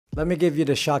Let me give you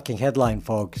the shocking headline,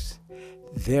 folks.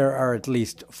 There are at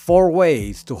least 4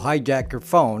 ways to hijack your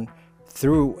phone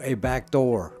through a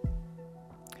backdoor.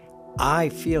 I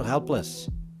feel helpless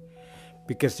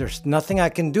because there's nothing I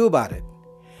can do about it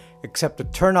except to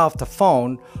turn off the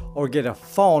phone or get a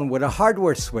phone with a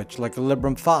hardware switch like a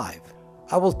Librem 5.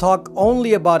 I will talk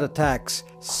only about attacks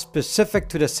specific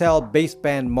to the cell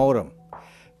baseband modem.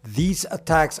 These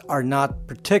attacks are not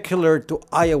particular to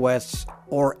iOS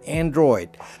or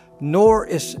Android, nor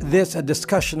is this a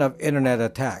discussion of internet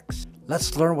attacks.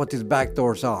 Let's learn what these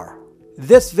backdoors are.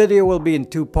 This video will be in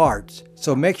 2 parts,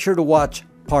 so make sure to watch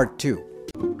part 2.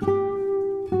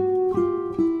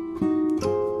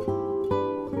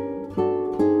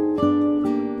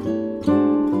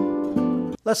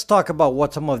 Let's talk about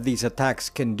what some of these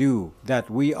attacks can do that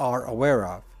we are aware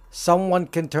of. Someone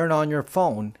can turn on your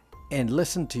phone and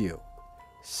listen to you.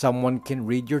 Someone can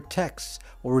read your texts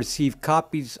or receive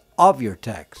copies of your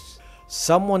texts.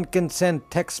 Someone can send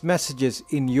text messages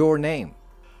in your name.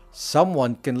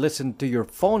 Someone can listen to your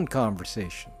phone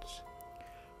conversations.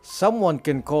 Someone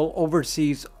can call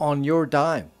overseas on your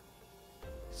dime.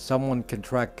 Someone can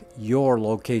track your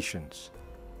locations.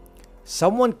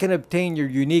 Someone can obtain your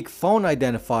unique phone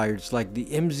identifiers like the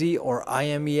IMSI or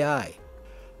IMEI.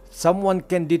 Someone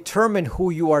can determine who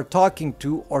you are talking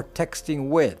to or texting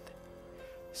with.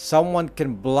 Someone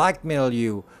can blackmail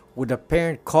you with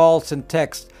apparent calls and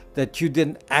texts that you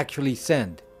didn't actually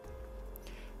send.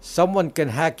 Someone can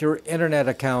hack your internet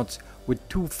accounts with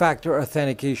 2-factor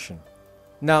authentication.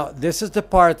 Now, this is the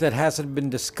part that hasn't been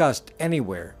discussed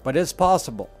anywhere, but it's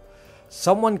possible.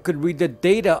 Someone could read the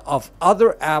data of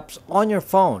other apps on your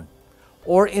phone,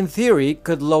 or in theory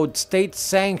could load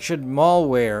state-sanctioned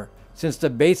malware since the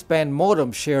baseband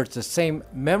modem shares the same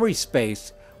memory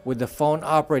space with the phone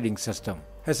operating system.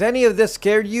 Has any of this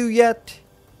scared you yet?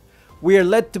 We are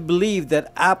led to believe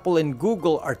that Apple and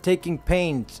Google are taking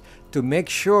pains to make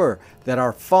sure that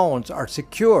our phones are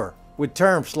secure with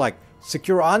terms like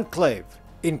secure enclave,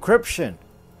 encryption,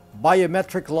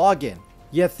 biometric login.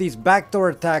 Yet these backdoor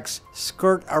attacks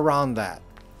skirt around that.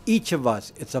 Each of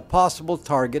us is a possible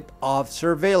target of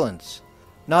surveillance.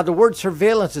 Now, the word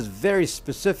surveillance is very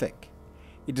specific.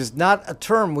 It is not a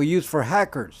term we use for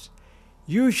hackers.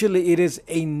 Usually it is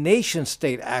a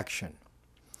nation-state action.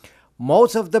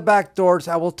 Most of the backdoors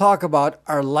I will talk about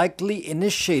are likely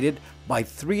initiated by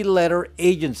 3-letter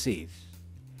agencies.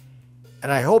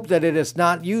 And I hope that it is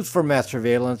not used for mass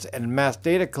surveillance and mass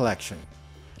data collection.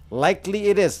 Likely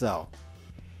it is though.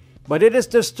 But it is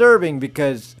disturbing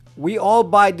because we all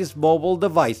buy these mobile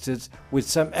devices with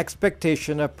some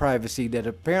expectation of privacy that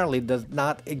apparently does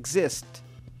not exist.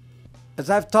 As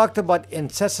I've talked about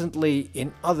incessantly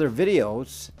in other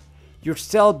videos, your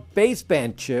cell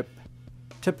baseband chip,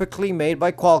 typically made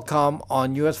by Qualcomm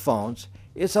on US phones,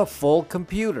 is a full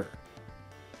computer.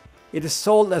 It is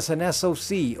sold as an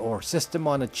SoC or system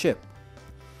on a chip.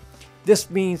 This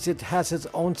means it has its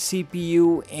own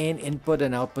CPU and input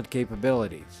and output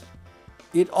capabilities.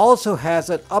 It also has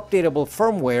an updatable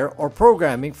firmware or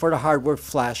programming for the hardware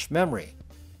flash memory.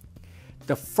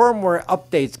 The firmware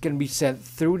updates can be sent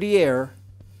through the air,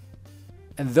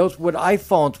 and those with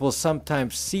iPhones will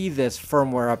sometimes see this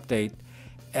firmware update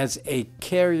as a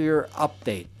carrier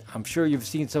update. I'm sure you've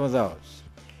seen some of those.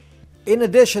 In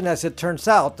addition, as it turns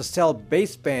out, the cell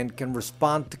baseband can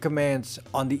respond to commands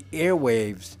on the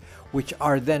airwaves, which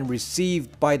are then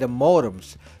received by the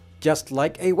modems, just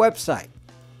like a website.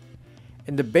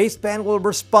 And the baseband will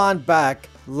respond back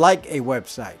like a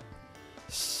website.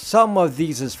 Some of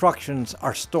these instructions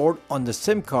are stored on the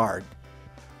SIM card,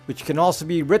 which can also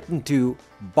be written to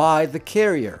by the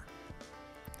carrier.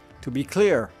 To be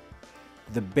clear,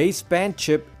 the baseband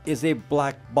chip is a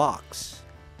black box.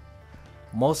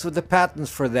 Most of the patents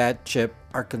for that chip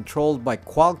are controlled by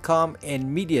Qualcomm and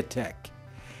MediaTek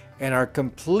and are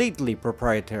completely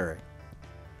proprietary.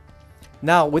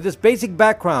 Now, with this basic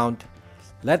background,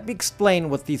 let me explain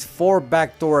what these 4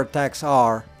 backdoor attacks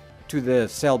are to the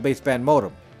cell baseband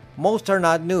modem. Most are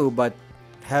not new but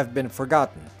have been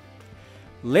forgotten.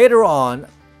 Later on,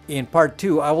 in part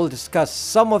 2, I will discuss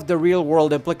some of the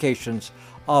real-world implications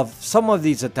of some of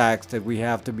these attacks that we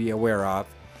have to be aware of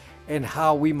and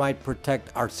how we might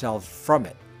protect ourselves from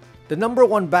it. The number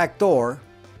 1 backdoor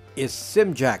is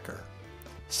SIMjacker.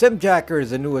 SIMjacker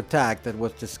is a new attack that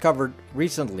was discovered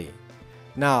recently.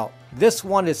 Now, this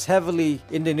one is heavily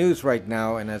in the news right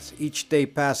now, and as each day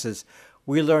passes,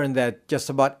 we learn that just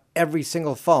about every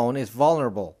single phone is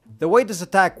vulnerable. The way this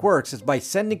attack works is by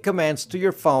sending commands to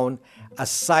your phone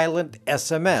as silent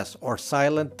SMS or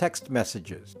silent text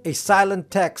messages. A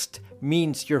silent text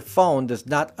means your phone does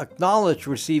not acknowledge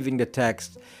receiving the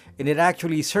text and it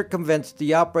actually circumvents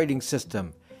the operating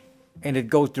system and it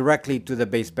goes directly to the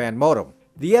baseband modem.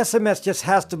 The SMS just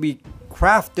has to be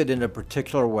crafted in a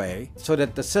particular way so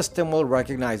that the system will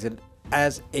recognize it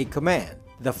as a command.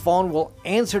 The phone will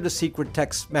answer the secret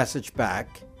text message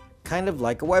back, kind of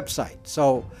like a website.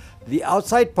 So the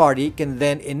outside party can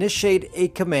then initiate a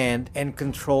command and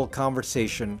control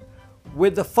conversation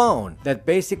with the phone that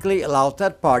basically allows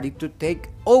that party to take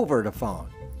over the phone.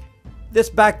 This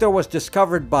backdoor was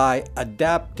discovered by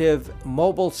Adaptive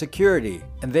Mobile Security,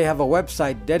 and they have a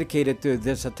website dedicated to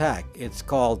this attack. It's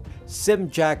called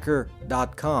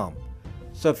simjacker.com.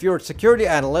 So if you're a security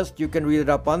analyst, you can read it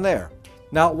up on there.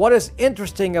 Now, what is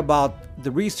interesting about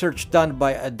the research done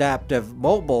by Adaptive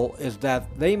Mobile is that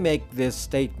they make this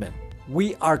statement: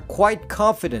 "We are quite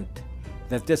confident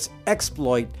that this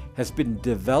exploit has been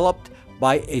developed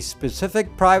by a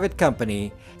specific private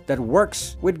company that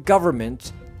works with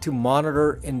governments to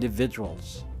monitor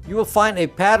individuals." You will find a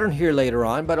pattern here later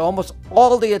on, but almost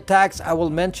all the attacks I will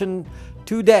mention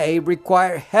today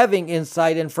require having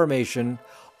inside information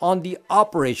on the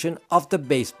operation of the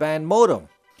baseband modem.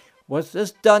 Was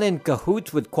this done in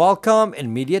cahoots with Qualcomm and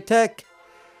MediaTek?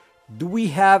 Do we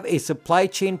have a supply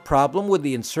chain problem with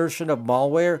the insertion of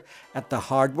malware at the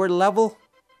hardware level?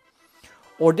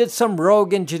 Or did some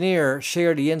rogue engineer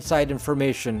share the inside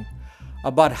information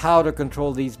about how to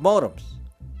control these modems?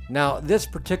 Now, this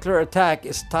particular attack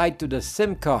is tied to the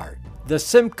SIM card. The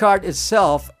SIM card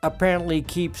itself apparently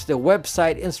keeps the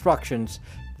website instructions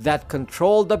that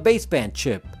control the baseband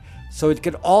chip, so it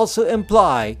could also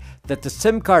imply that the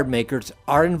SIM card makers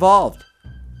are involved.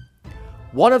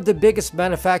 One of the biggest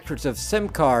manufacturers of SIM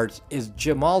cards is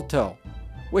Gemalto,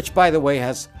 which by the way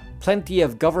has plenty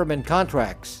of government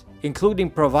contracts, including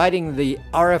providing the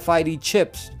RFID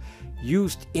chips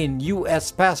used in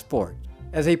US passport.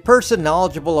 As a person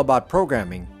knowledgeable about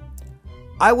programming,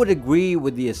 I would agree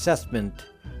with the assessment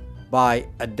by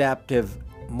Adaptive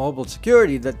Mobile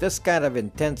Security that this kind of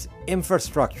intense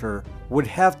infrastructure would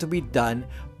have to be done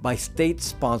by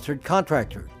state-sponsored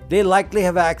contractors. They likely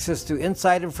have access to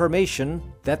inside information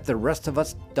that the rest of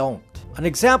us don't. An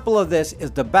example of this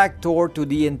is the backdoor to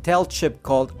the Intel chip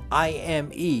called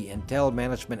IME, Intel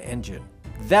Management Engine.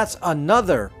 That's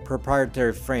another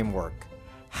proprietary framework.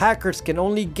 Hackers can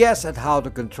only guess at how to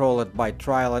control it by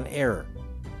trial and error,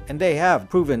 and they have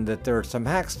proven that there are some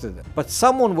hacks to them. But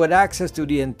someone with access to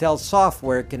the Intel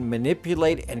software can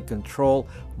manipulate and control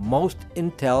most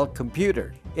Intel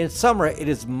computers. In summary, it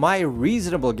is my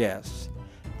reasonable guess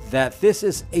that this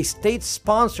is a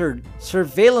state-sponsored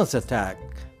surveillance attack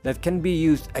that can be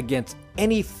used against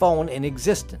any phone in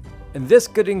existence. And this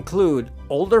could include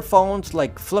older phones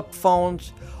like flip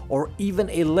phones or even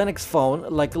a Linux phone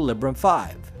like a Librem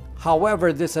 5.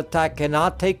 However, this attack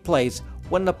cannot take place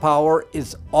when the power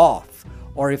is off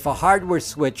or if a hardware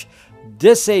switch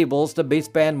disables the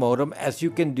baseband modem, as you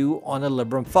can do on a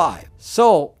Librem 5.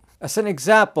 So, as an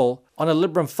example, on a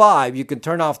Librem 5, you can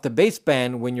turn off the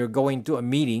baseband when you're going to a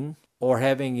meeting or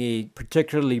having a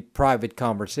particularly private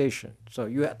conversation. So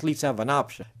you at least have an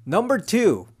option. Number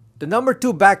 2. The number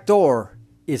 2 backdoor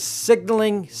is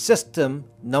signaling system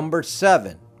number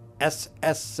 7,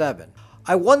 SS7.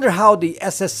 I wonder how the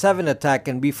SS7 attack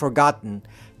can be forgotten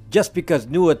just because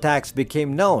new attacks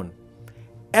became known.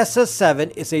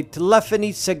 SS7 is a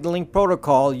telephony signaling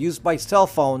protocol used by cell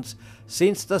phones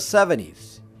since the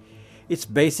 70s. It's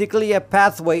basically a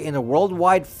pathway in a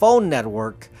worldwide phone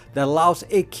network that allows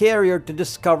a carrier to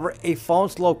discover a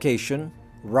phone's location,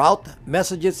 route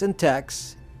messages and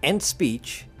texts and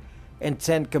speech, and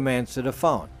send commands to the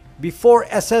phone. Before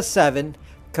SS7,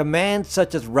 commands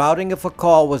such as routing of a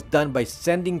call was done by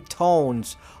sending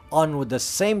tones on with the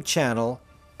same channel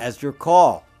as your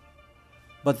call.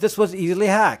 But this was easily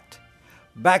hacked.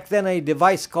 Back then, a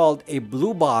device called a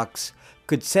blue box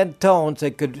could send tones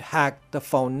that could hack the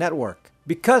phone network.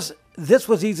 Because this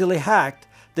was easily hacked,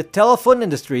 the telephone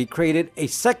industry created a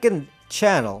second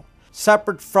channel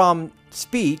separate from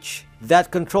speech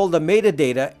that controlled the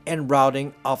metadata and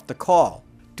routing of the call.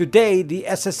 Today, the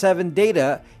SS7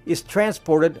 data is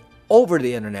transported over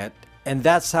the internet, and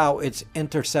that's how it's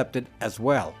intercepted as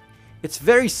well. It's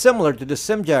very similar to the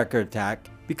SimJacker attack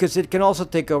because it can also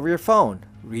take over your phone,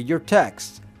 read your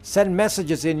texts, send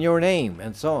messages in your name,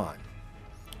 and so on.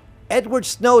 Edward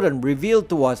Snowden revealed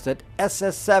to us that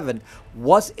SS7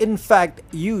 was in fact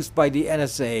used by the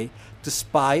NSA to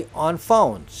spy on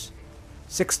phones.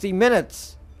 60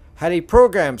 Minutes had a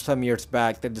program some years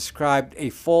back that described a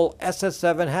full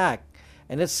SS7 hack,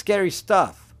 and it's scary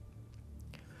stuff.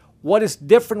 What is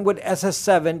different with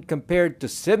SS7 compared to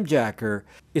SimJacker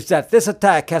is that this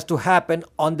attack has to happen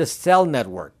on the cell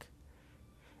network.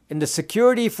 And the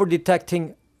security for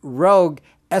detecting rogue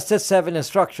SS7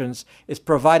 instructions is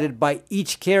provided by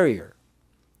each carrier.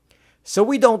 So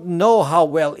we don't know how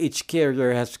well each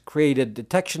carrier has created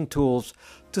detection tools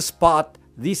to spot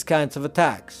these kinds of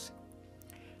attacks.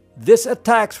 This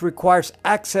attack requires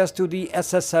access to the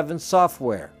SS7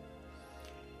 software.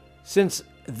 Since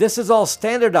this is all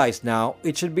standardized now,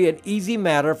 it should be an easy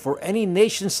matter for any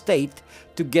nation state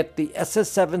to get the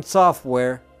SS7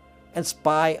 software and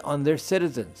spy on their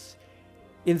citizens.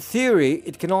 In theory,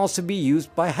 it can also be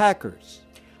used by hackers.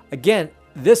 Again,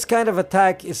 this kind of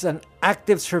attack is an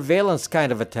active surveillance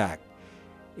kind of attack.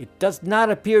 It does not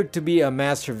appear to be a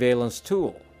mass surveillance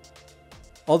tool.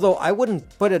 Although I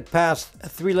wouldn't put it past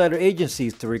three-letter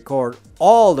agencies to record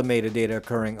all the metadata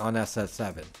occurring on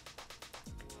SS7.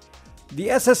 The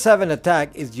SS7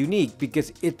 attack is unique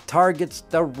because it targets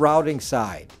the routing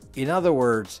side. In other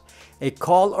words, a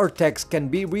call or text can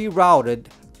be rerouted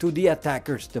to the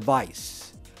attacker's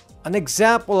device. An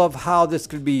example of how this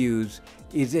could be used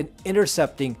is in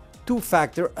intercepting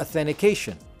two-factor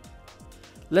authentication.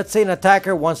 Let's say an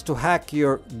attacker wants to hack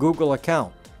your Google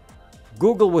account.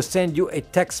 Google will send you a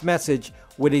text message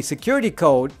with a security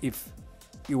code if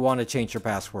you want to change your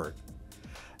password.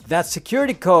 That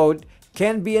security code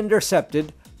can be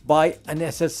intercepted by an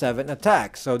SS7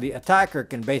 attack, so the attacker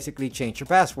can basically change your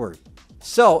password.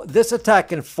 So this attack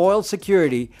can foil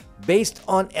security based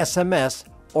on SMS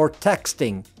or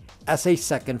texting as a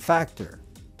second factor.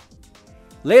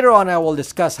 Later on, I will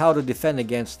discuss how to defend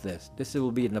against this. This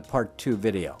will be in the part 2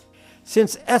 video.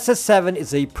 Since SS7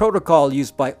 is a protocol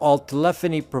used by all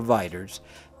telephony providers,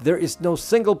 there is no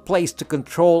single place to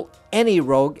control any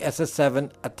rogue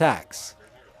SS7 attacks.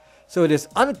 So it is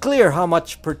unclear how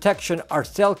much protection our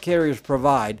cell carriers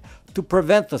provide to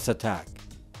prevent this attack.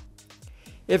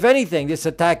 If anything, this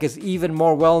attack is even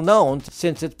more well known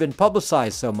since it's been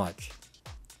publicized so much.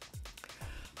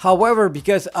 However,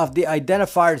 because of the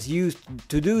identifiers used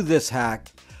to do this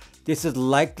hack, this is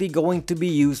likely going to be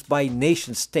used by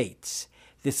nation states.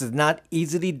 This is not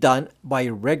easily done by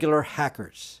regular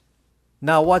hackers.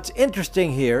 Now, what's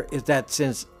interesting here is that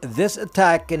since this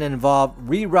attack can involve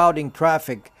rerouting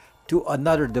traffic to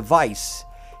another device,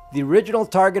 the original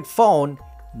target phone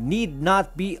need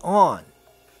not be on.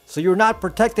 So you're not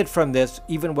protected from this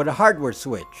even with a hardware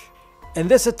switch. And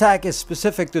this attack is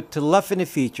specific to telephony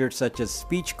features such as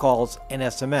speech calls and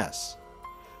SMS.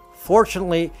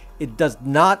 Fortunately, it does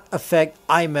not affect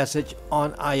iMessage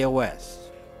on iOS.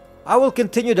 I will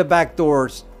continue the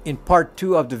backdoors in part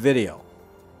 2 of the video.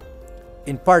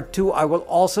 In part 2, I will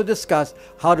also discuss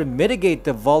how to mitigate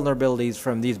the vulnerabilities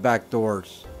from these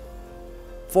backdoors.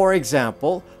 For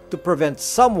example, to prevent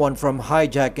someone from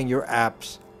hijacking your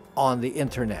apps on the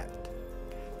internet.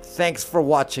 Thanks for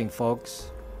watching,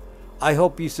 folks. I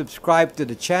hope you subscribe to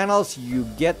the channel so you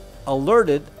get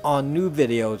alerted on new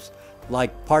videos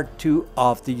like part 2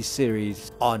 of the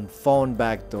series on phone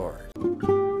backdoors.